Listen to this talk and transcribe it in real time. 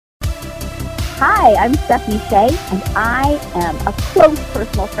Hi, I'm Stephanie Shea, and I am a close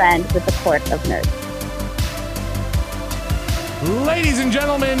personal friend with the Court of Nerds. Ladies and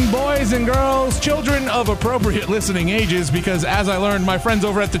gentlemen, boys and girls, children of appropriate listening ages, because as I learned, my friends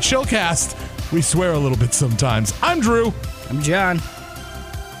over at the Chillcast, we swear a little bit sometimes. I'm Drew. I'm John.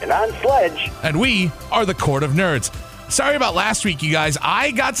 And I'm Sledge. And we are the Court of Nerds. Sorry about last week, you guys.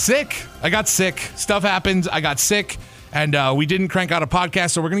 I got sick. Stuff happened. I got sick. And we didn't crank out a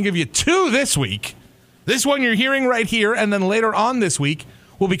podcast, so we're going to give you 2 this week. This one you're hearing right here, and then later on this week,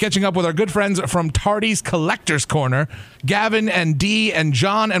 we'll be catching up with our good friends from Tardy's Collector's Corner. Gavin and Dee and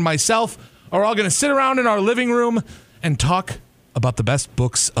John and myself are all going to sit around in our living room and talk about the best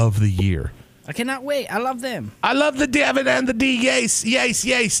books of the year. I cannot wait. I love them. I love the Gavin and the Dee.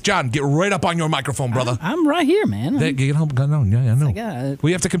 Yes. John, get right up on your microphone, brother. I'm right here, man. Get home. No, yeah, I know. Like,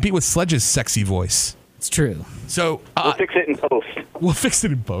 we have to compete with Sledge's sexy voice. It's true. So we'll fix it in post. We'll fix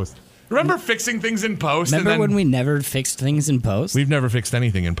it in post. Remember fixing things in post? Remember when we never fixed things in post? We've never fixed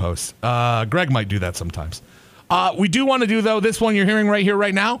anything in post. Greg might do that sometimes. We do want to do, though, this one you're hearing right here,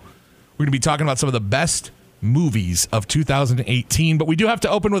 right now. We're going to be talking about some of the best movies of 2018, but we do have to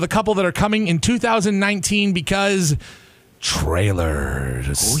open with a couple that are coming in 2019 because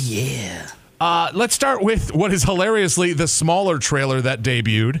trailers. Oh, yeah. Let's start with what is hilariously the smaller trailer that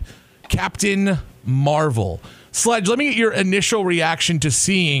debuted, Captain Marvel. Sledge, let me get your initial reaction to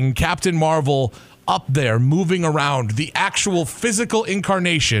seeing Captain Marvel up there, moving around, the actual physical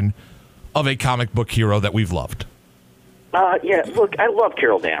incarnation of a comic book hero that we've loved. Yeah, look, I love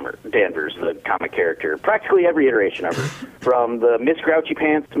Carol Danvers, the comic character. Practically every iteration of her. From the Miss Grouchy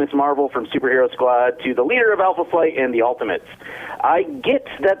Pants, Miss Marvel from Superhero Squad, to the leader of Alpha Flight and the Ultimates. I get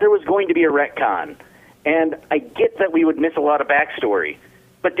that there was going to be a retcon, and I get that we would miss a lot of backstory.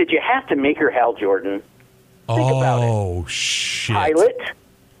 But did you have to make her Hal Jordan? Think about it. Oh, shit. Pilot?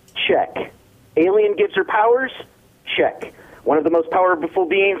 Check. Alien gives her powers? Check. One of the most powerful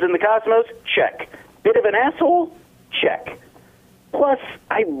beings in the cosmos? Check. Bit of an asshole? Check. Plus,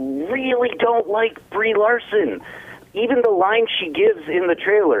 I really don't like Brie Larson. Even the line she gives in the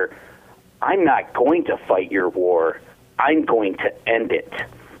trailer, I'm not going to fight your war. I'm going to end it.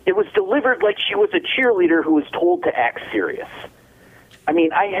 It was delivered like she was a cheerleader who was told to act serious. I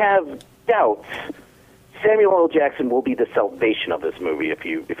mean, I have doubts. Samuel L. Jackson will be the salvation of this movie, if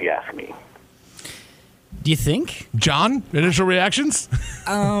you ask me. Do you think? John, initial reactions?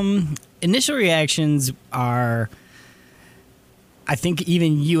 Initial reactions are, I think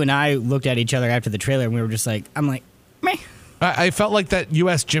even you and I looked at each other after the trailer and we were just like, I'm like, meh. I felt like that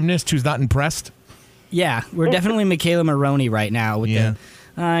U.S. gymnast who's not impressed. Yeah, we're definitely Michaela Maroney right now with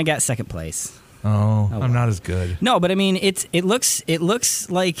I got second place. Oh, I'm not as good. No, but I mean, it looks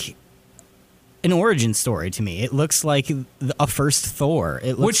like an origin story to me. It looks like a first Thor.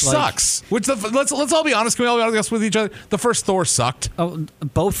 Which sucks. Let's all be honest. Can we all be honest with each other? The first Thor sucked. Oh,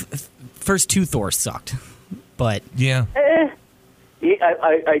 both first 2 Thors sucked. But yeah.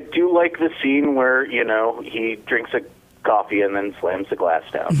 I do like the scene where, he drinks a coffee and then slams the glass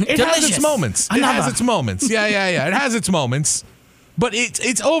down. It has its moments. Yeah. It has its moments. But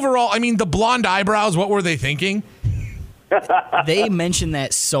it's overall, I mean, the blonde eyebrows, what were they thinking? They mention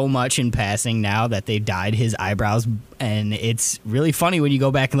that so much in passing now that they dyed his eyebrows, and it's really funny when you go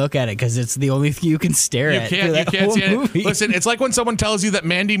back and look at it because it's the only thing you can stare at. You can't see it. Listen, it's like when someone tells you that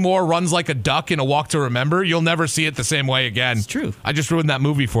Mandy Moore runs like a duck in A Walk to Remember. You'll never see it the same way again. It's true. I just ruined that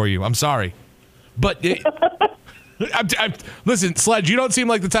movie for you. I'm sorry. But listen, Sledge, you don't seem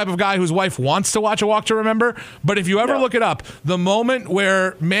like the type of guy whose wife wants to watch A Walk to Remember, but if you ever look it up, the moment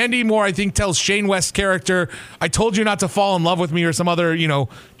where Mandy Moore, I think, tells Shane West's character, I told you not to fall in love with me, or some other,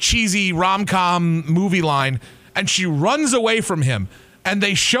 cheesy rom-com movie line, and she runs away from him, and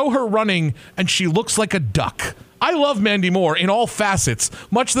they show her running, and she looks like a duck. I love Mandy Moore in all facets,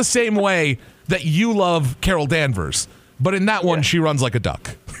 much the same way that you love Carol Danvers, but in that one, she runs like a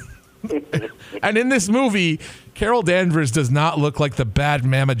duck. And in this movie, Carol Danvers does not look like the bad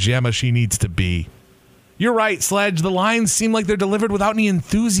mamma jamma she needs to be. You're right, Sledge. The lines seem like they're delivered without any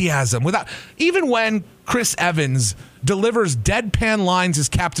enthusiasm. Even when Chris Evans delivers deadpan lines as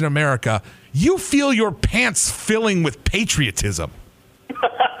Captain America, you feel your pants filling with patriotism.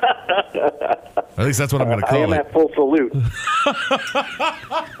 At least that's what I'm going to call it. I am at full salute.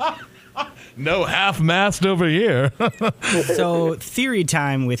 No half-mast over here. So, theory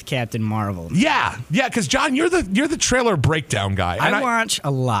time with Captain Marvel. Yeah, because John, you're the trailer breakdown guy. And I watch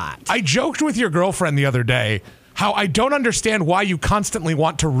a lot. I joked with your girlfriend the other day how I don't understand why you constantly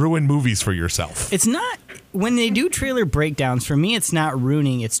want to ruin movies for yourself. It's not when they do trailer breakdowns, for me, it's not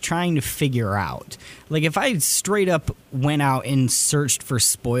ruining, it's trying to figure out. Like, if I straight up went out and searched for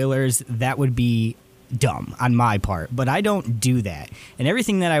spoilers, that would be dumb on my part. But I don't do that. And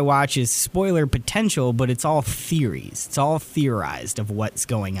everything that I watch is spoiler potential, but it's all theories. It's all theorized of what's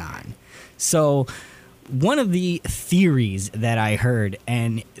going on. So one of the theories that I heard,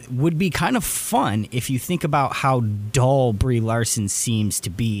 and would be kind of fun if you think about how dull Brie Larson seems to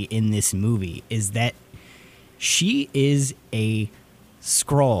be in this movie, is that she is a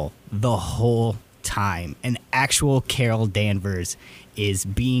Skrull the whole time. An actual Carol Danvers is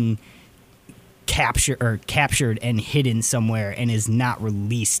being captured and hidden somewhere and is not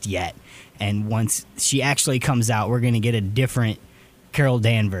released yet. And once she actually comes out, we're going to get a different Carol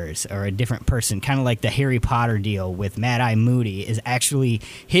Danvers, or a different person, kind of like the Harry Potter deal with Mad Eye Moody is actually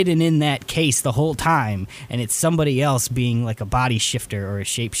hidden in that case the whole time, and it's somebody else being like a body shifter or a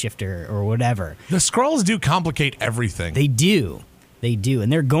shapeshifter or whatever. The Skrulls do complicate everything. They do, and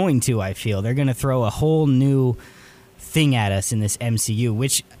they're going to. I feel they're going to throw a whole new thing at us in this MCU,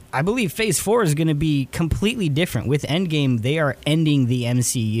 which I believe Phase 4 is going to be completely different. With Endgame, they are ending the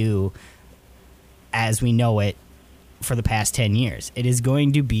MCU as we know it for the past 10 years. It is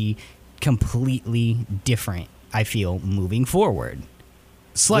going to be completely different, I feel, moving forward.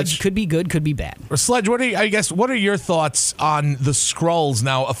 Sledge, which could be good, could be bad. Or Sledge, what are your thoughts on the Skrulls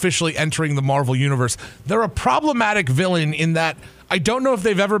now officially entering the Marvel Universe? They're a problematic villain in that I don't know if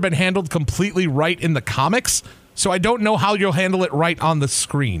they've ever been handled completely right in the comics, so I don't know how you'll handle it right on the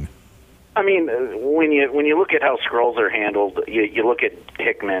screen. I mean, when you look at how Skrulls are handled, you look at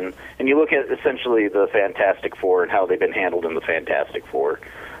Hickman, and you look at essentially the Fantastic Four and how they've been handled in the Fantastic Four.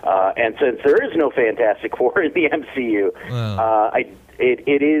 And since there is no Fantastic Four in the MCU,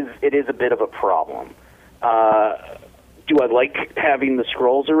 it is a bit of a problem. Do I like having the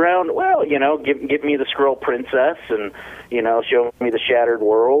Skrulls around? Well, give me the Skrull princess, and show me the Shattered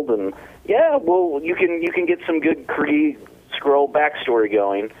World, and you can get some good Kree Skrull backstory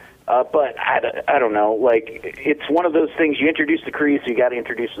going. But I don't know. Like, it's one of those things. You introduce the Kree, so you got to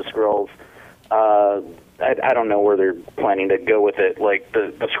introduce the Skrulls. I don't know where they're planning to go with it. Like,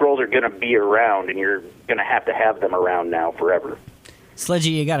 the Skrulls are going to be around, and you're going to have them around now forever.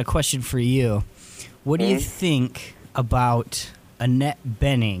 Sledgy, I got a question for you. What do you think about Annette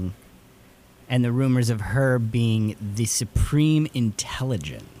Bening and the rumors of her being the Supreme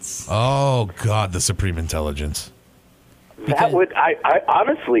Intelligence? Oh, God, the Supreme Intelligence. That would, I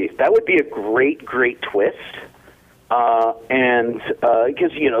honestly, that would be a great twist. And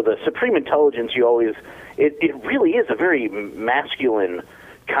because, the Supreme Intelligence, it really is a very masculine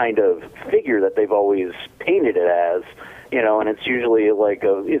kind of figure that they've always painted it as, and it's usually like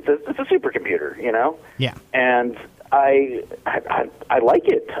it's a supercomputer, Yeah. And I like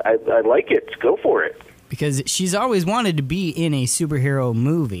it. I like it. Go for it. Because she's always wanted to be in a superhero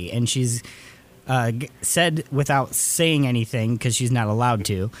movie, and she's said without saying anything, because she's not allowed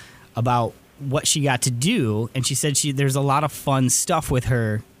to, about what she got to do. And she said there's a lot of fun stuff with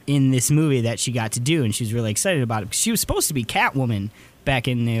her in this movie that she got to do, and she's really excited about it. She was supposed to be Catwoman back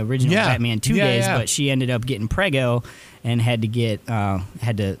in the original Batman 2 days, but she ended up getting preggo and had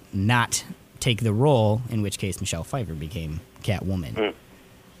to not take the role, in which case Michelle Pfeiffer became Catwoman.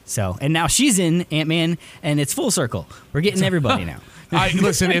 So, and now she's in Ant-Man, and it's full circle. We're getting everybody now.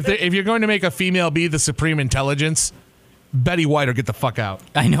 Listen, if you're going to make a female be the Supreme Intelligence, Betty White or get the fuck out.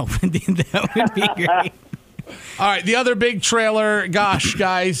 I know. That would be great. All right, the other big trailer. Gosh,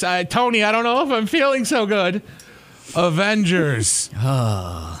 guys. Tony, I don't know if I'm feeling so good. Avengers.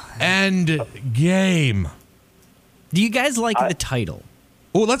 Endgame. Do you guys like the title?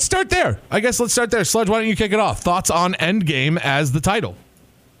 Well, let's start there. I guess let's start there. Sludge, why don't you kick it off? Thoughts on Endgame as the title?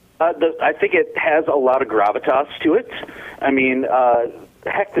 I think it has a lot of gravitas to it. I mean,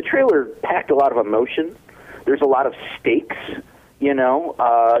 heck, the trailer packed a lot of emotion. There's a lot of stakes. You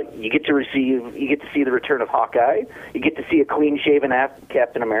get to see the return of Hawkeye. You get to see a clean-shaven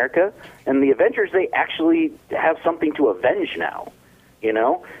Captain America, and the Avengers, they actually have something to avenge now.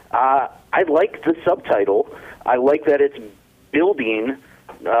 I like the subtitle. I like that it's building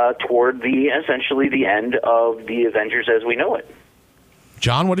toward essentially the end of the Avengers as we know it.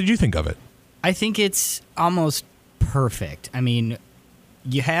 John, what did you think of it? I think it's almost perfect. I mean,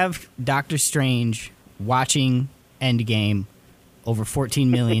 you have Doctor Strange watching Endgame over 14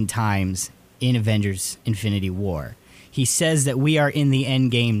 million times in Avengers Infinity War. He says that we are in the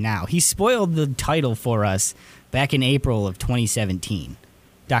Endgame now. He spoiled the title for us back in April of 2017.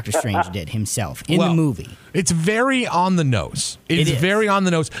 Dr. Strange did himself in the movie. It's very on the nose. It's very on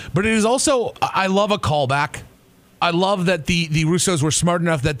the nose. But it is also, I love a callback. I love that the Russos were smart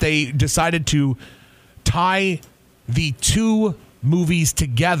enough that they decided to tie the two movies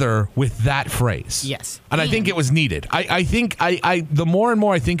together with that phrase. Yes. And I think it was needed. I think the more and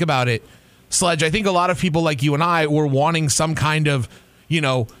more I think about it, Sledge, I think a lot of people like you and I were wanting some kind of,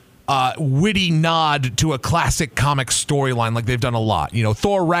 witty nod to a classic comic storyline like they've done a lot.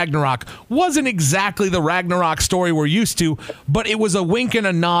 Thor Ragnarok wasn't exactly the Ragnarok story we're used to, but it was a wink and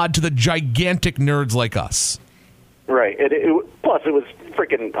a nod to the gigantic nerds like us. Right. Plus, it was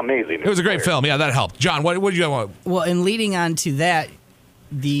freaking amazing. It was a great film. Yeah, that helped. John, what did you want? Well, and leading on to that,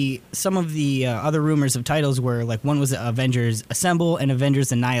 some of the other rumors of titles were like one was Avengers Assemble and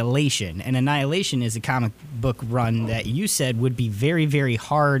Avengers Annihilation. And Annihilation is a comic book run that you said would be very, very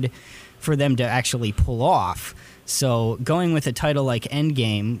hard for them to actually pull off. So going with a title like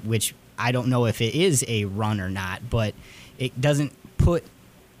Endgame, which I don't know if it is a run or not, but it doesn't put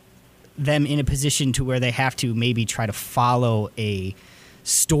them in a position to where they have to maybe try to follow a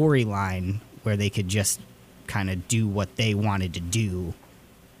storyline where they could just kind of do what they wanted to do.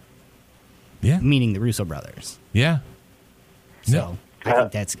 Yeah. Meaning the Russo brothers. Yeah. So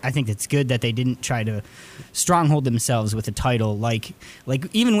I think that's good that they didn't try to stronghold themselves with a title like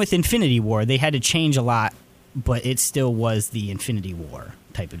even with Infinity War, they had to change a lot, but it still was the Infinity War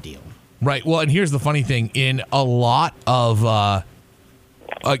type of deal. Right. Well, and here's the funny thing: in a lot of and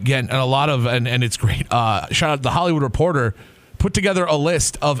it's great. Shout out to the Hollywood Reporter put together a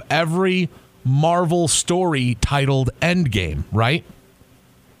list of every Marvel story titled Endgame. Right.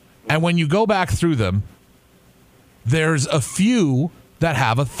 And when you go back through them, there's a few that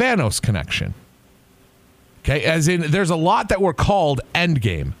have a Thanos connection. Okay, as in there's a lot that were called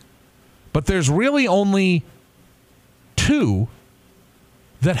Endgame, but there's really only 2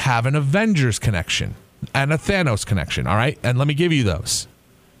 that have an Avengers connection and a Thanos connection, all right? And let me give you those.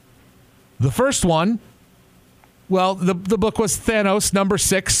 The first one, well, the book was Thanos, number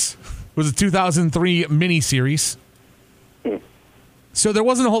 6. It was a 2003 miniseries. So there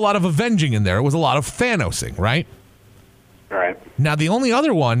wasn't a whole lot of avenging in there. It was a lot of Thanosing, right? All right. Now, the only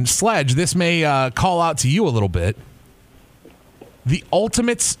other one, Sledge, this may call out to you a little bit. The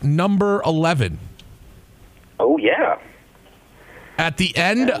Ultimates number 11. Oh, yeah. At the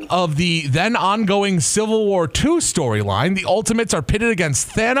end of the then ongoing Civil War II storyline, the Ultimates are pitted against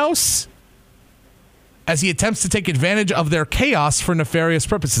Thanos as he attempts to take advantage of their chaos for nefarious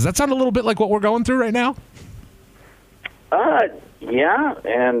purposes. That sound a little bit like what we're going through right now? Yeah,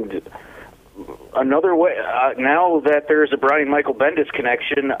 and another way, now that there's a Brian Michael Bendis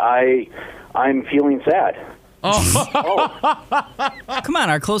connection, I'm feeling sad. Oh. Come on,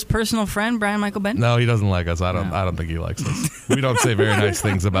 our close personal friend, Brian Michael Bendis? No, he doesn't like us. I don't think he likes us. We don't say very nice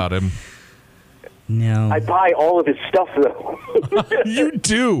things about him. No. I buy all of his stuff, though. You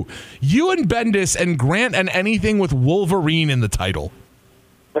do. You and Bendis and Grant and anything with Wolverine in the title.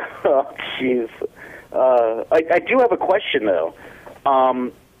 Oh, jeez. I do have a question, though.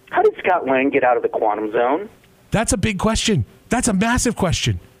 How did Scott Lang get out of the quantum zone? That's a big question. That's a massive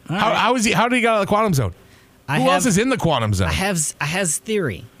question. Right. How did he get out of the quantum zone? Who else is in the quantum zone? I have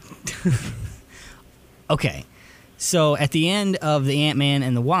theory. Okay. So at the end of the Ant-Man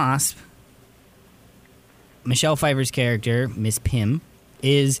and the Wasp, Michelle Pfeiffer's character, Miss Pym,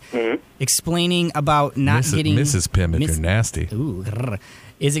 is explaining about not getting... Mrs. Pym, if you're nasty. Ooh,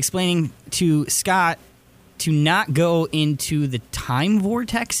 is explaining to Scott to not go into the time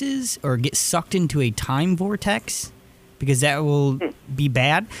vortexes or get sucked into a time vortex because that will be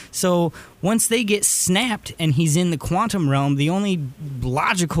bad. So once they get snapped and he's in the quantum realm, the only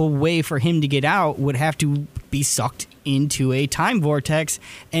logical way for him to get out would have to be sucked into a time vortex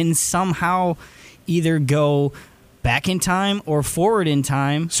and somehow either go back in time or forward in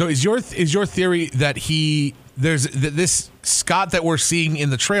time. So is your theory that this Scott that we're seeing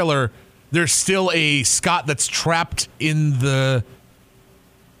in the trailer, there's still a Scott that's trapped in the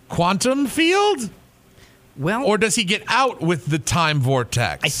quantum field? Well, or does he get out with the time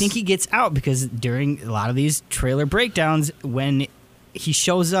vortex? I think he gets out because during a lot of these trailer breakdowns, when he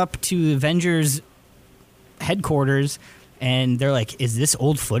shows up to Avengers headquarters and they're like, is this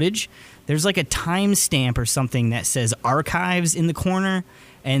old footage? There's like a timestamp or something that says archives in the corner.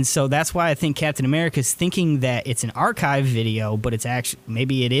 And so that's why I think Captain America's thinking that it's an archive video, but it's actually,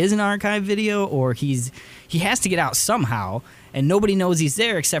 maybe it is an archive video, or he has to get out somehow, and nobody knows he's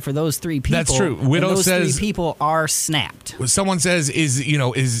there except for those 3 people. That's true. Widow those says 3 people are snapped. Someone says,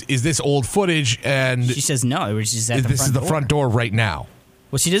 "Is this old footage?" And she says, "No, it was just at the front door." This is the front door right now.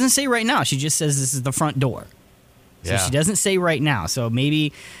 Well, she doesn't say right now. She just says this is the front door. So she doesn't say right now. So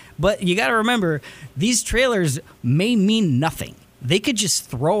maybe, but you got to remember, these trailers may mean nothing. They could just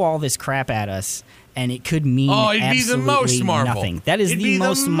throw all this crap at us and it could mean it'd be the most absolutely Marvel. nothing. That is It'd the be the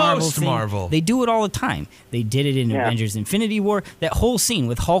most Marvel most thing. Marvel. They do it all the time. They did it in Avengers Infinity War. That whole scene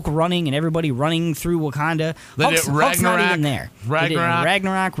with Hulk running and everybody running through Wakanda. Hulk's not even there. They did it in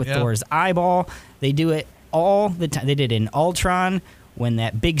Ragnarok with Thor's eyeball. They do it all the time. They did it in Ultron. When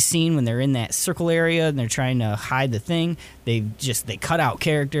that big scene, when they're in that circle area and they're trying to hide the thing, they cut out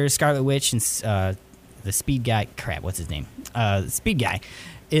characters. Scarlet Witch and the Speed guy, what's his name? Speed guy,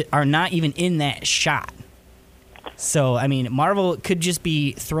 are not even in that shot. So I mean, Marvel could just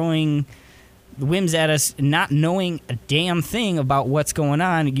be throwing whims at us, not knowing a damn thing about what's going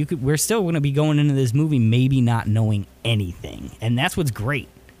on. We're still going to be going into this movie maybe not knowing anything, and that's what's great.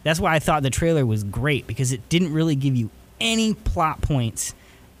 That's why I thought the trailer was great, because it didn't really give you any plot points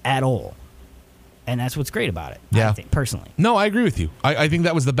at all, and that's what's great about it. I think, personally. No, I agree with you. I think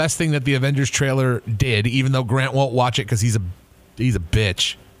that was the best thing that the Avengers trailer did, even though Grant won't watch it because he's a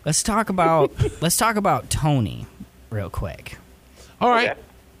bitch. Let's talk about Tony real quick. All right.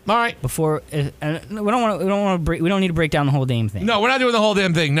 All right. Before we don't need to break down the whole damn thing. No, we're not doing the whole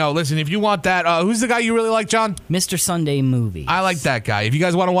damn thing. No, listen, if you want that, who's the guy you really like, John? Mr. Sunday Movies. I like that guy. If you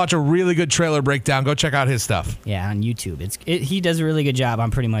guys want to watch a really good trailer breakdown, go check out his stuff. Yeah, on YouTube. He does a really good job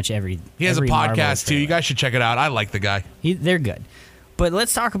on pretty much every. He has a podcast too. You guys should check it out. I like the guy. They're good. But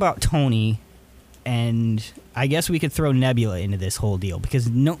let's talk about Tony, and I guess we could throw Nebula into this whole deal, because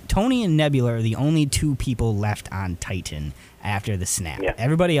Tony and Nebula are the only two people left on Titan after the snap. Yeah.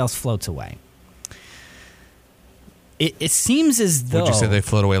 Everybody else floats away. It seems as though... Would you say they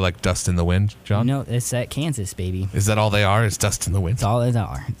float away like dust in the wind, John? No, it's at Kansas, baby. Is that all they are? It's dust in the wind? That's all they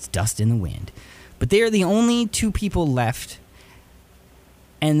are. It's dust in the wind. But they are the only two people left,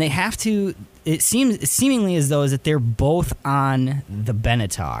 and they have to... It seemingly as though is that they're both on the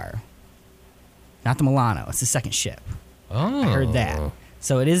Benatar. Not the Milano. It's the second ship. Oh. I heard that.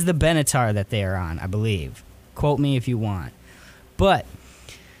 So it is the Benatar that they are on, I believe. Quote me if you want. But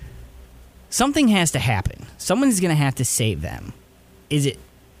something has to happen. Someone's going to have to save them. Is it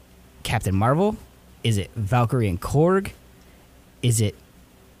Captain Marvel? Is it Valkyrie and Korg? Is it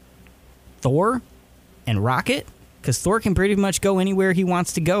Thor and Rocket? Because Thor can pretty much go anywhere he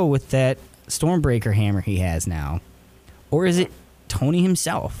wants to go with that Stormbreaker hammer he has now. Or is it Tony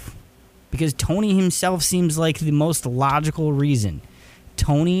himself? Because Tony himself seems like the most logical reason.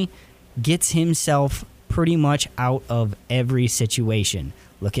 Tony gets himself pretty much out of every situation.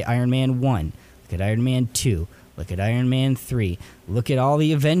 Look at Iron Man 1. Look at Iron Man 2. Look at Iron Man 3. Look at all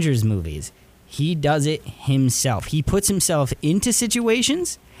the Avengers movies. He does it himself. He puts himself into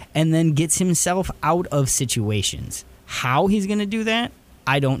situations and then gets himself out of situations. How he's going to do that,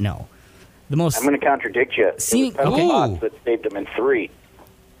 I don't know. I'm going to contradict you. It was Pepper Potts that saved him in 3.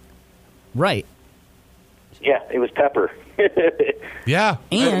 Right. Yeah, it was Pepper. Yeah.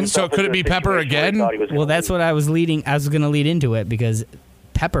 And so could it be Pepper again? Well, that's what I was going to lead into it, because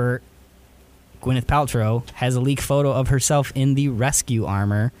Pepper, Gwyneth Paltrow, has a leaked photo of herself in the rescue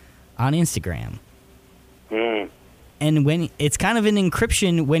armor on Instagram. And when it's kind of an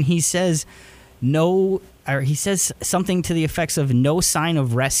encryption when he says he says something to the effects of no sign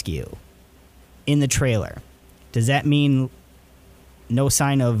of rescue in the trailer. Does that mean no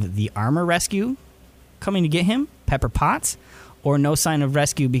sign of the armor rescue coming to get him, Pepper Potts, or no sign of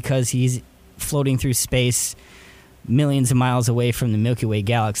rescue because he's floating through space millions of miles away from the Milky Way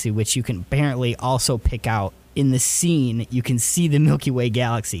galaxy, which you can apparently also pick out in the scene. You can see the Milky Way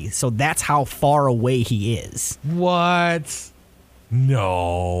galaxy. So that's how far away he is. What?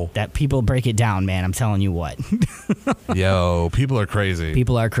 No. That people break it down, man. I'm telling you what. Yo, people are crazy.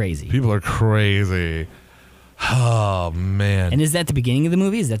 People are crazy. People are crazy. Oh, man. And is that the beginning of the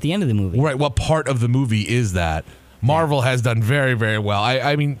movie? Is that the end of the movie? Right. What part of the movie is that? Marvel has done very, very well.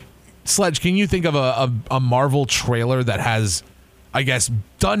 I mean, Sledge, can you think of a Marvel trailer that has, I guess,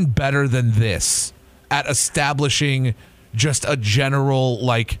 done better than this at establishing just a general,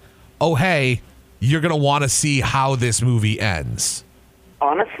 like, oh, hey, you're going to want to see how this movie ends?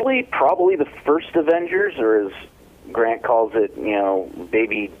 Honestly, probably the first Avengers, or as Grant calls it,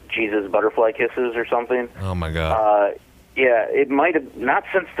 baby Jesus butterfly kisses or something. Oh, my God. Yeah, it might have, not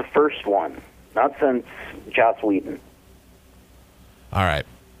since the first one. Not since Joss Whedon. All right.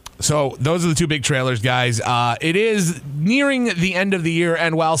 So those are the two big trailers, guys. It is nearing the end of the year,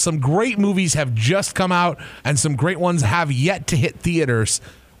 and while some great movies have just come out and some great ones have yet to hit theaters,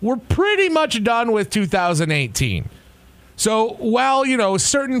 we're pretty much done with 2018. So while,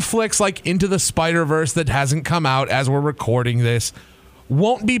 certain flicks like Into the Spider-Verse that hasn't come out as we're recording this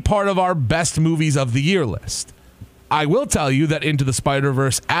won't be part of our best movies of the year list, I will tell you that Into the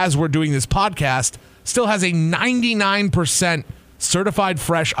Spider-Verse, as we're doing this podcast, still has a 99% certified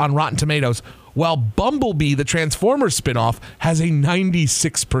fresh on Rotten Tomatoes, while Bumblebee, the Transformers spinoff, has a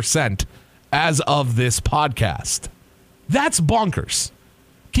 96% as of this podcast. That's bonkers.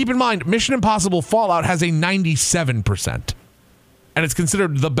 Keep in mind, Mission Impossible Fallout has a 97%, and it's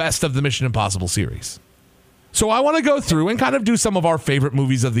considered the best of the Mission Impossible series. So I want to go through and kind of do some of our favorite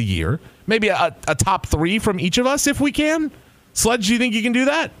movies of the year, maybe a top 3 from each of us if we can. Sledge, do you think you can do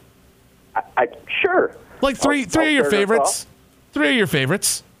that? Sure. Like three of your favorites. 3 of your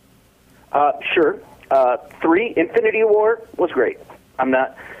favorites. Sure. 3, Infinity War was great. I'm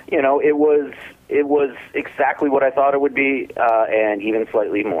not, it was exactly what I thought it would be, and even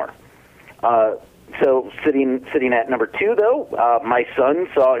slightly more. So sitting at number 2, though, my son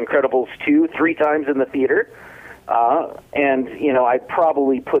saw Incredibles 2 3 times in the theater, and I'd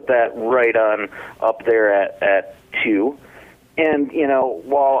probably put that right on up there at 2. And,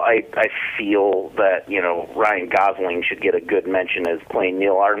 while I feel that, Ryan Gosling should get a good mention as playing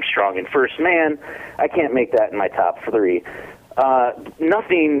Neil Armstrong in First Man, I can't make that in my top 3.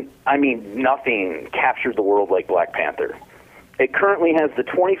 Nothing captured the world like Black Panther. It currently has the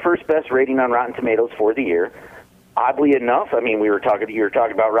 21st best rating on Rotten Tomatoes for the year. Oddly enough, you were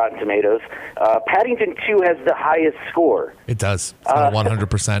talking about Rotten Tomatoes. Paddington 2 has the highest score. It does. It's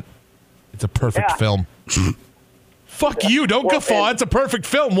 100%. It's a perfect film. Fuck you. Don't guffaw. It's a perfect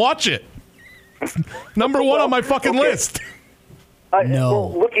film. Watch it. Number 1 on my fucking list. No.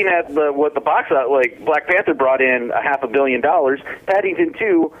 Well, looking at what the box out, Black Panther brought in $500 million. Paddington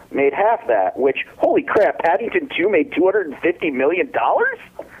 2 made half that, which, holy crap, Paddington 2 made $250 million?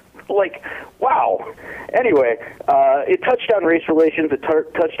 Wow. Anyway, it touched on race relations, it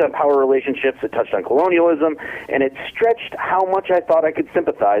touched on power relationships, it touched on colonialism, and it stretched how much I thought I could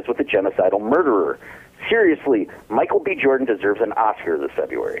sympathize with a genocidal murderer. Seriously, Michael B. Jordan deserves an Oscar this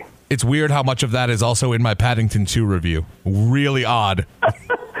February. It's weird how much of that is also in my Paddington 2 review. Really odd.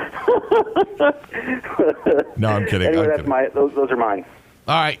 No, I'm kidding. Anyway, those are mine.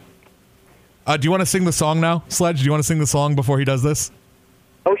 All right. Do you want to sing the song now, Sledge? Do you want to sing the song before he does this?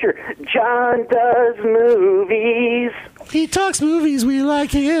 Oh, sure. John does movies. He talks movies. We like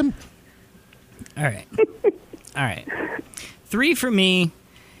him. All right. All right. 3 for me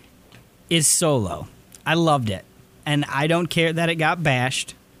is Solo. I loved it. And I don't care that it got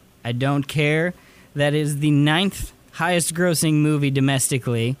bashed. I don't care that it is the 9th highest grossing movie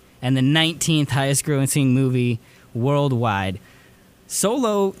domestically and the 19th highest grossing movie worldwide.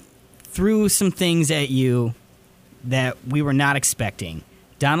 Solo threw some things at you that we were not expecting.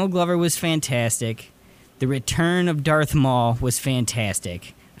 Donald Glover was fantastic. The return of Darth Maul was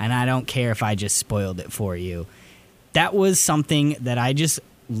fantastic. And I don't care if I just spoiled it for you. That was something that I just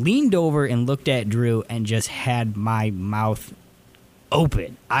leaned over and looked at Drew and just had my mouth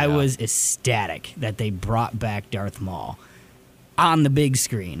open. I was ecstatic that they brought back Darth Maul on the big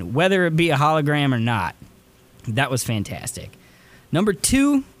screen, whether it be a hologram or not. That was fantastic. Number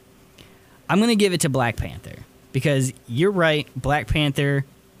 2, I'm going to give it to Black Panther because you're right, Black Panther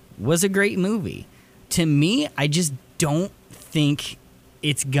was a great movie. To me, I just don't think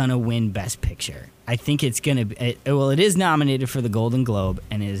it's going to win Best Picture. I think it's going to be... Well, it is nominated for the Golden Globe,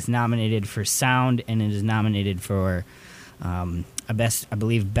 and it is nominated for sound, and it is nominated for best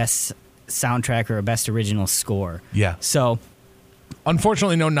soundtrack or a best original score. Yeah. So...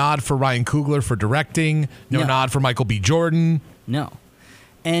 Unfortunately, no nod for Ryan Coogler for directing. No nod for Michael B. Jordan. No.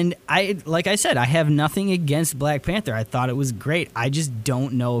 And like I said, I have nothing against Black Panther. I thought it was great. I just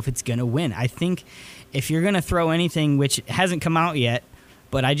don't know if it's going to win. I think if you're going to throw anything, which hasn't come out yet,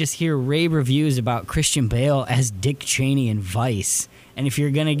 but I just hear rave reviews about Christian Bale as Dick Cheney in Vice. And if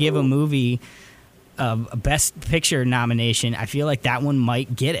you're going to give a movie a Best Picture nomination, I feel like that one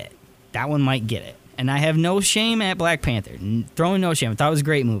might get it. And I have no shame at Black Panther. Throwing no shame. I thought it was a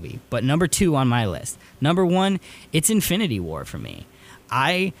great movie. But number 2 on my list. Number 1, it's Infinity War for me.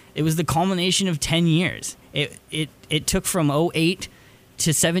 It was the culmination of 10 years. It took from 2008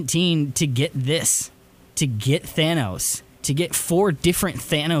 to 17 to get this, to get Thanos, to get 4 different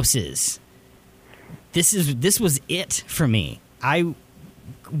Thanoses. This was it for me.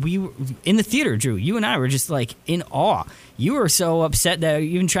 We were in the theater, Drew. You and I were just like in awe. You were so upset that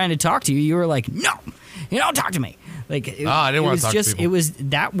even trying to talk to you, you were like, "No, you don't talk to me." Like, I didn't want to talk to people.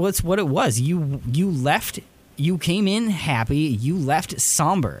 That was what it was. You left. You came in happy. You left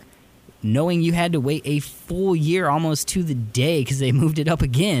somber, knowing you had to wait a full year, almost to the day, because they moved it up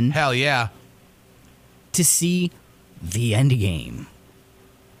again. Hell yeah! To see the Endgame.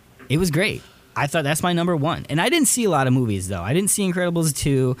 It was great. I thought that's my number 1. And I didn't see a lot of movies, though. I didn't see Incredibles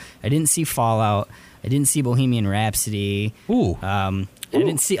 2. I didn't see Fallout. I didn't see Bohemian Rhapsody. Ooh. I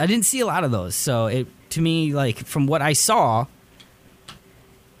didn't see a lot of those. So to me, like, from what I saw,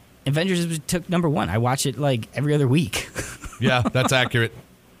 Avengers took number one. I watch it like every other week. Yeah, that's accurate.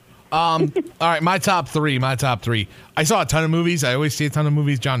 All right, my top three. I saw a ton of movies. I always see a ton of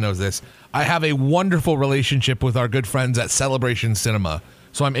movies. John knows this. I have a wonderful relationship with our good friends at Celebration Cinema,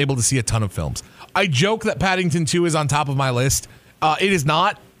 so I'm able to see a ton of films. I joke that Paddington 2 is on top of my list. It is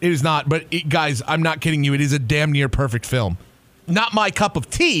not. But guys, I'm not kidding you. It is a damn near perfect film. Not my cup of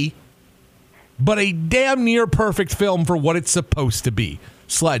tea, but a damn near perfect film for what it's supposed to be.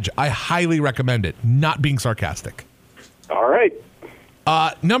 Sledge, I highly recommend it. Not being sarcastic. All right.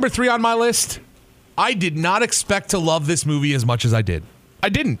 Number 3 on my list, I did not expect to love this movie as much as I did. I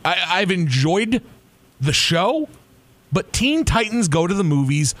didn't. I've enjoyed the show, but Teen Titans Go to the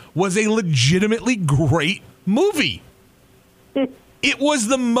Movies was a legitimately great movie. It was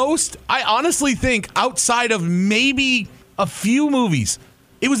the most, I honestly think, outside of maybe a few movies,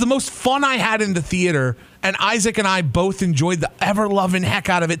 it was the most fun I had in the theater, and Isaac and I both enjoyed the ever-loving heck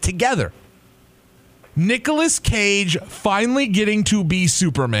out of it together. Nicolas Cage finally getting to be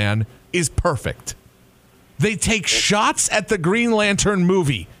Superman is perfect. They take shots at the Green Lantern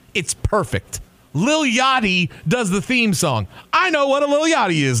movie. It's perfect. Lil Yachty does the theme song. I know what a Lil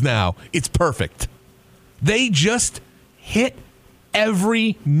Yachty is now. It's perfect. They just hit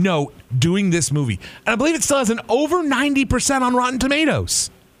every note doing this movie. And I believe it still has an over 90% on Rotten Tomatoes.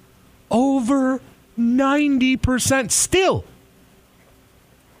 Over 90% still.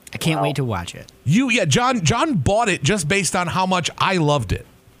 I can't wait to watch it. John bought it just based on how much I loved it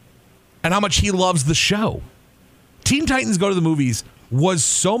and how much he loves the show. Teen Titans Go to the Movies was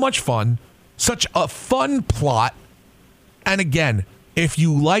so much fun, such a fun plot. And again, if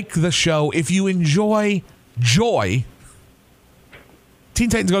you like the show, if you enjoy joy, Teen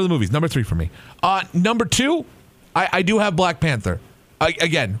Titans Go to the Movies, number 3 for me. Number 2, I do have Black Panther.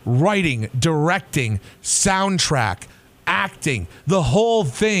 Again, writing, directing, soundtrack, acting, the whole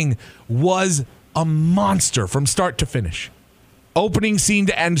thing was a monster from start to finish. Opening scene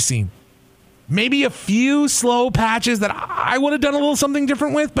to end scene. Maybe a few slow patches that I would have done a little something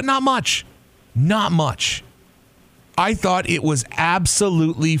different with, but not much. Not much. I thought it was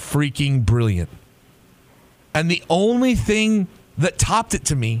absolutely freaking brilliant. And the only thing that topped it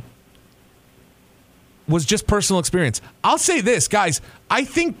to me was just personal experience. I'll say this, guys. I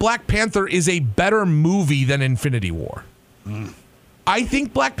think Black Panther is a better movie than Infinity War. I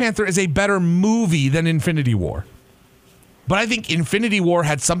think Black Panther is a better movie than Infinity War. But I think Infinity War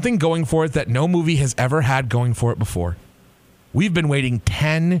had something going for it that no movie has ever had going for it before. We've been waiting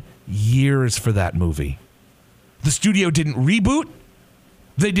 10 years for that movie. The studio didn't reboot.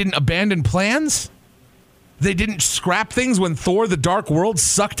 They didn't abandon plans. They didn't scrap things when Thor: The Dark World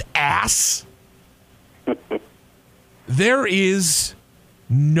sucked ass. There is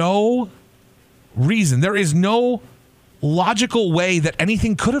no reason. There is no logical way that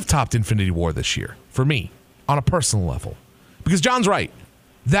anything could have topped Infinity War this year, for me, on a personal level. Because John's right.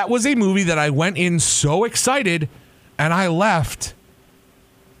 That was a movie that I went in so excited, and I left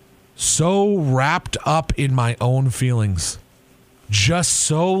so wrapped up in my own feelings. Just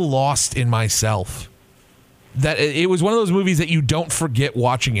so lost in myself. That it was one of those movies that you don't forget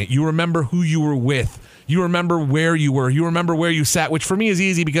watching it. You remember who you were with. You remember where you were. You remember where you sat, which for me is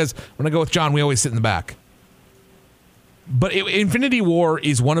easy because when I go with John, we always sit in the back. But Infinity War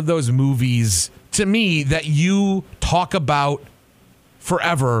is one of those movies, to me, that you talk about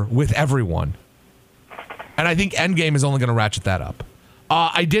forever with everyone. And I think Endgame is only going to ratchet that up.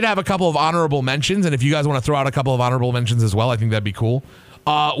 I did have a couple of honorable mentions, and if you guys want to throw out a couple of honorable mentions as well, I think that'd be cool.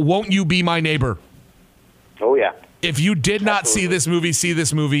 Won't You Be My Neighbor? Oh, yeah. If you did not see this movie.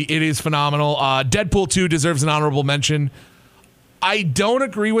 It is phenomenal. Deadpool 2 deserves an honorable mention. I don't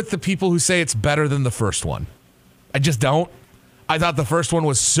agree with the people who say it's better than the first one. I just don't. I thought the first one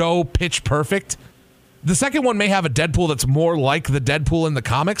was so pitch perfect. The second one may have a Deadpool that's more like the Deadpool in the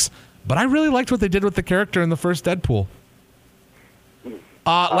comics, but I really liked what they did with the character in the first Deadpool.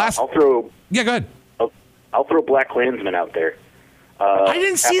 Go ahead. I'll throw BlacKkKlansman out there. I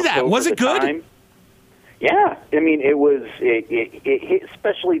didn't see that. Was it good? Time. Yeah, I mean, it hit,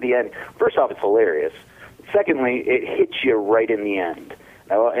 especially the end. First off, it's hilarious. Secondly, it hits you right in the end,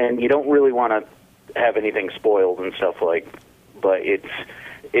 and you don't really want to have anything spoiled and stuff but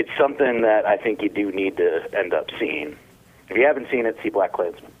it's something that I think you do need to end up seeing. If you haven't seen it, see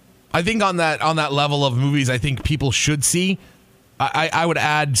BlacKkKlansman. I think on that level of movies, I think people should see. I would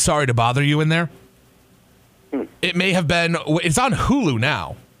add Sorry to Bother You in there. It may have been. It's on Hulu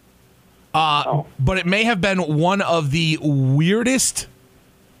now. But it may have been one of the weirdest,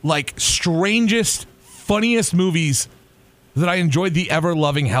 strangest, funniest movies that I enjoyed the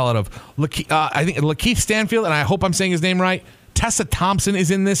ever-loving hell out of. I think Lakeith Stanfield, and I hope I'm saying his name right, Tessa Thompson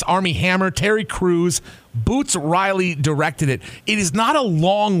is in this. Armie Hammer, Terry Crews, Boots Riley directed it. It is not a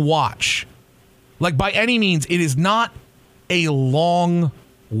long watch. Like, by any means, it is not a long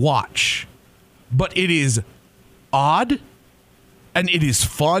watch. But it is odd, and it is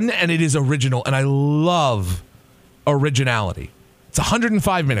fun, and it is original, and I love originality. It's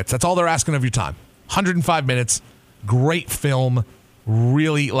 105 minutes. That's all they're asking of your time. 105 minutes. Great film.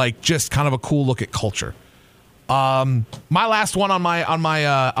 Really, like, just kind of a cool look at culture. My last one on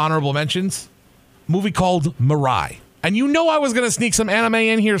my honorable mentions, movie called Mirai. And you know I was going to sneak some anime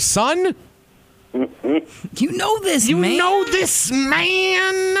in here, son. You know this, man. You know this,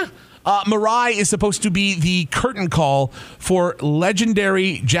 man. Mirai is supposed to be the curtain call for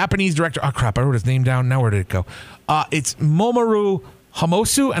legendary Japanese director. Oh, crap. I wrote his name down. Now where did it go? It's Mamoru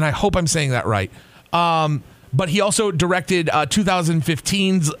Hosomu, and I hope I'm saying that right. But he also directed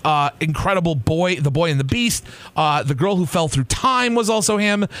 2015's incredible The Boy and the Beast. The Girl Who Fell Through Time was also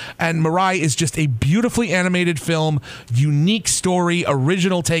him. And Mirai is just a beautifully animated film, unique story,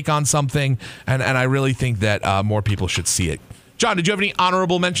 original take on something. And I really think that more people should see it. John, did you have any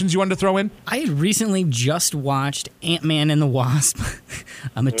honorable mentions you wanted to throw in? I had recently just watched Ant-Man and the Wasp.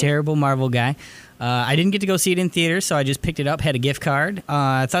 I'm a terrible Marvel guy. I didn't get to go see it in theaters, so I just picked it up, had a gift card.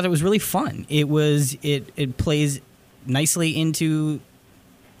 I thought it was really fun. It plays nicely into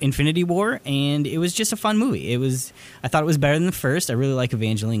Infinity War, and it was just a fun movie. I thought it was better than the first. I really like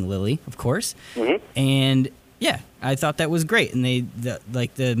Evangeline Lilly, of course. Mm-hmm. And yeah, I thought that was great. And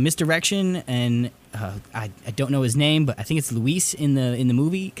the misdirection, and I don't know his name, but I think it's Luis in the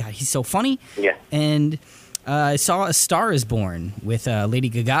movie. God, he's so funny. Yeah. And I saw A Star Is Born with Lady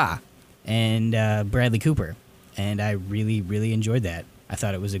Gaga and Bradley Cooper, and I really, really enjoyed that. I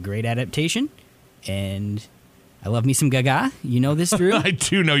thought it was a great adaptation, and I love me some Gaga. You know this, Drew? I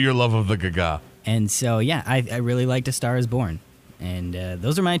do know your love of the Gaga. And so, yeah, I really liked A Star Is Born, and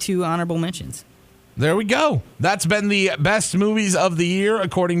those are my two honorable mentions. There we go. That's been the best movies of the year,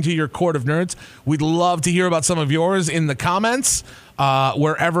 according to your Court of Nerds. We'd love to hear about some of yours in the comments.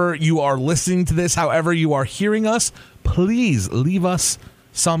 Wherever you are listening to this, however you are hearing us, please leave us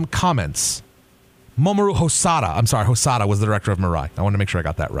some comments. Mamoru Hosoda was the director of Mirai. I want to make sure I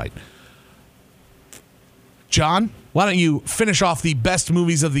got that right. John, why don't you finish off the best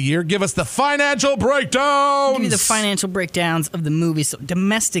movies of the year? Give us the financial breakdowns. Give me the financial breakdowns of the movies. So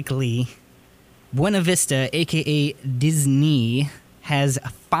domestically, Buena Vista, a.k.a. Disney, has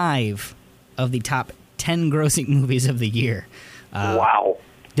 5 of the top 10 grossing movies of the year. Wow.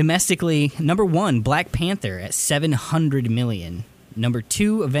 Domestically, number 1, Black Panther at $700 million. Number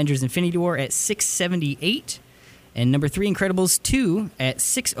 2, Avengers Infinity War at $678. And number 3, Incredibles 2 at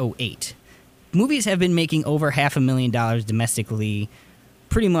 $608. Movies have been making over $500,000 domestically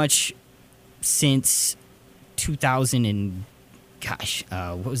pretty much since 2000 and,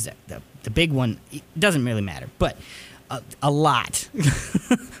 what was that? The big one, it doesn't really matter, but a lot.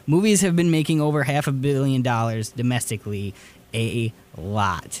 Movies have been making over $500 million domestically, a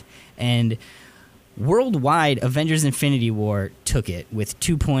lot. And worldwide, Avengers Infinity War took it with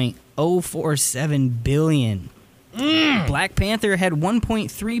 $2.047 billion. Black Panther had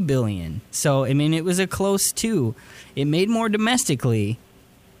 $1.3 billion. So, I mean, it was a close 2. It made more domestically,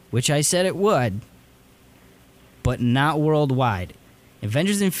 which I said it would, but not worldwide.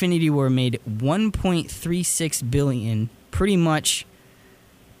 Avengers Infinity War made $1.36 billion, pretty much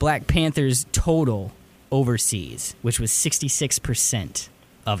Black Panther's total overseas, which was 66%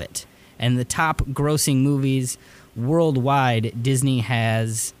 of it. And the top grossing movies worldwide, Disney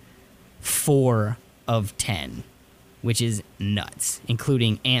has 4 of 10, which is nuts,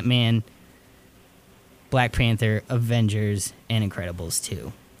 including Ant-Man, Black Panther, Avengers, and Incredibles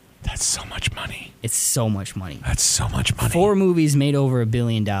 2. That's so much money. It's so much money. That's so much money. 4 movies made over $1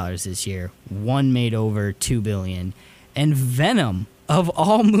 billion this year. 1 made over $2 billion. And Venom, of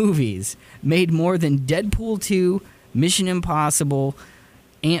all movies, made more than Deadpool 2, Mission Impossible,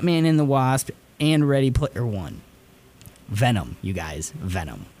 Ant-Man and the Wasp, and Ready Player One. Venom, you guys.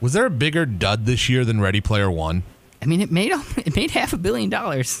 Venom. Was there a bigger dud this year than Ready Player One? I mean, it made $500 million.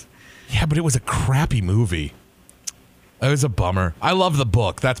 Yeah, but it was a crappy movie. It was a bummer. I love the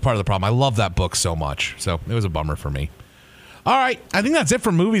book. That's part of the problem. I love that book so much. So it was a bummer for me. All right. I think that's it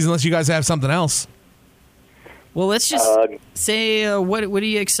for movies, unless you guys have something else. Well, let's just say, what are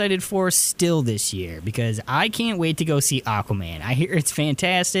you excited for still this year? Because I can't wait to go see Aquaman. I hear it's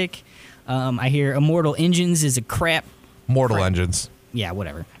fantastic. I hear Immortal Engines is a crap. Mortal Engines. Yeah,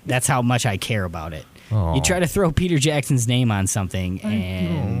 whatever. That's how much I care about it. Aww. You try to throw Peter Jackson's name on something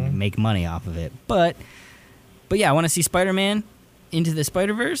and make money off of it. But yeah, I want to see Spider-Man Into the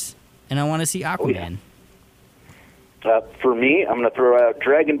Spider-Verse, and I want to see Aquaman. For me, I'm going to throw out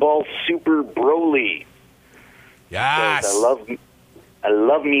Dragon Ball Super Broly. Yes. I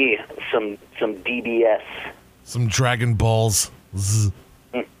love me some DBS. Some Dragon Balls. Zzz.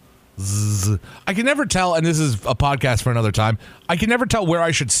 Zzz. I can never tell, and this is a podcast for another time, I can never tell where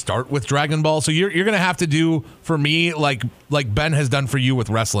I should start with Dragon Ball. So you're going to have to do, for me, like Ben has done for you with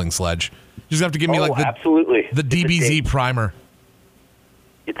Wrestling Sledge. You just have to give me absolutely. the DBZ primer.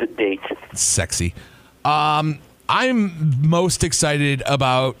 It's a date. It's sexy. I'm most excited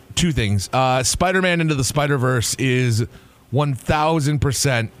about two things. Spider-Man Into the Spider-Verse is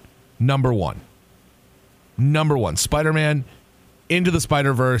 1,000% number one. Number one. Spider-Man Into the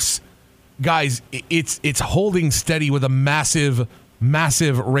Spider-Verse. Guys, it's holding steady with a massive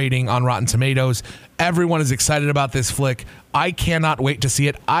rating on Rotten Tomatoes. Everyone is excited about this flick. I cannot wait to see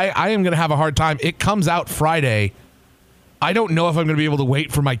it. I am going to have a hard time. It comes out Friday. I don't know if I'm going to be able to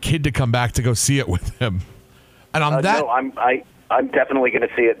wait for my kid to come back to go see it with him. And on that, no, I'm definitely going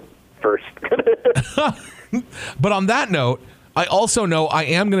to see it first. But on that note, I also know I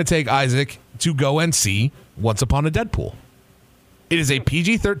am going to take Isaac to go and see Once Upon a Deadpool. It is a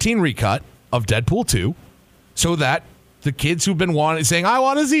PG-13 recut of Deadpool 2, so that the kids who've been saying, I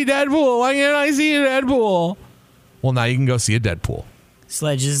want to see Deadpool, why can't I see Deadpool? Well, now you can go see a Deadpool.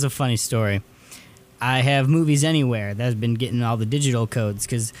 Sledge, this is a funny story. I have Movies Anywhere that has been getting all the digital codes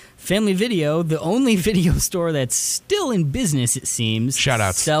because Family Video, the only video store that's still in business, it seems,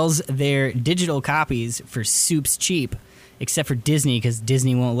 shout-outs, sells their digital copies for soups cheap, except for Disney because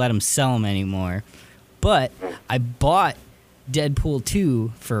Disney won't let them sell them anymore. But I bought Deadpool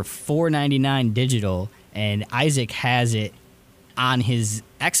 2 for $4.99 digital, and Isaac has it on his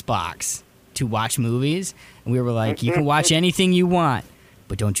Xbox to watch movies. And we were like, you can watch anything you want,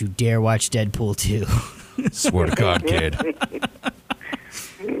 but don't you dare watch Deadpool 2. Swear to God, kid.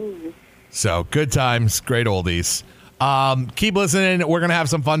 So, good times, great oldies. Keep listening. We're going to have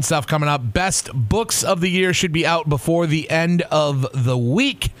some fun stuff coming up. Best books of the year should be out before the end of the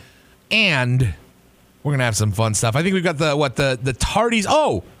week. And we're going to have some fun stuff. I think we've got the Tardies.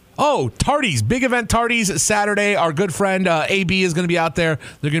 Oh, Tardies. Big event Tardies Saturday. Our good friend AB is going to be out there.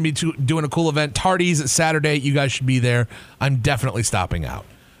 They're going to be doing a cool event. Tardies Saturday. You guys should be there. I'm definitely stopping out.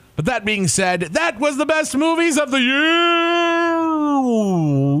 But that being said, that was the best movies of the year.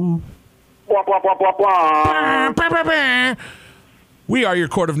 Blah, blah, blah, blah, blah. We are your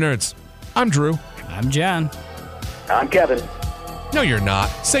Court of Nerds. I'm Drew. I'm John. I'm Kevin. No, you're not.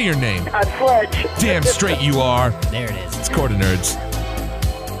 Say your name. I'm Sledge. Damn straight you are. There it is. It's Court of Nerds.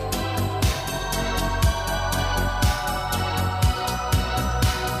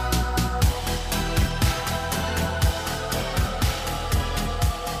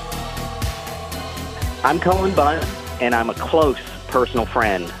 I'm Colin Bunt, and I'm a close personal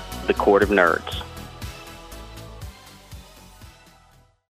friend, the Court of Nerds.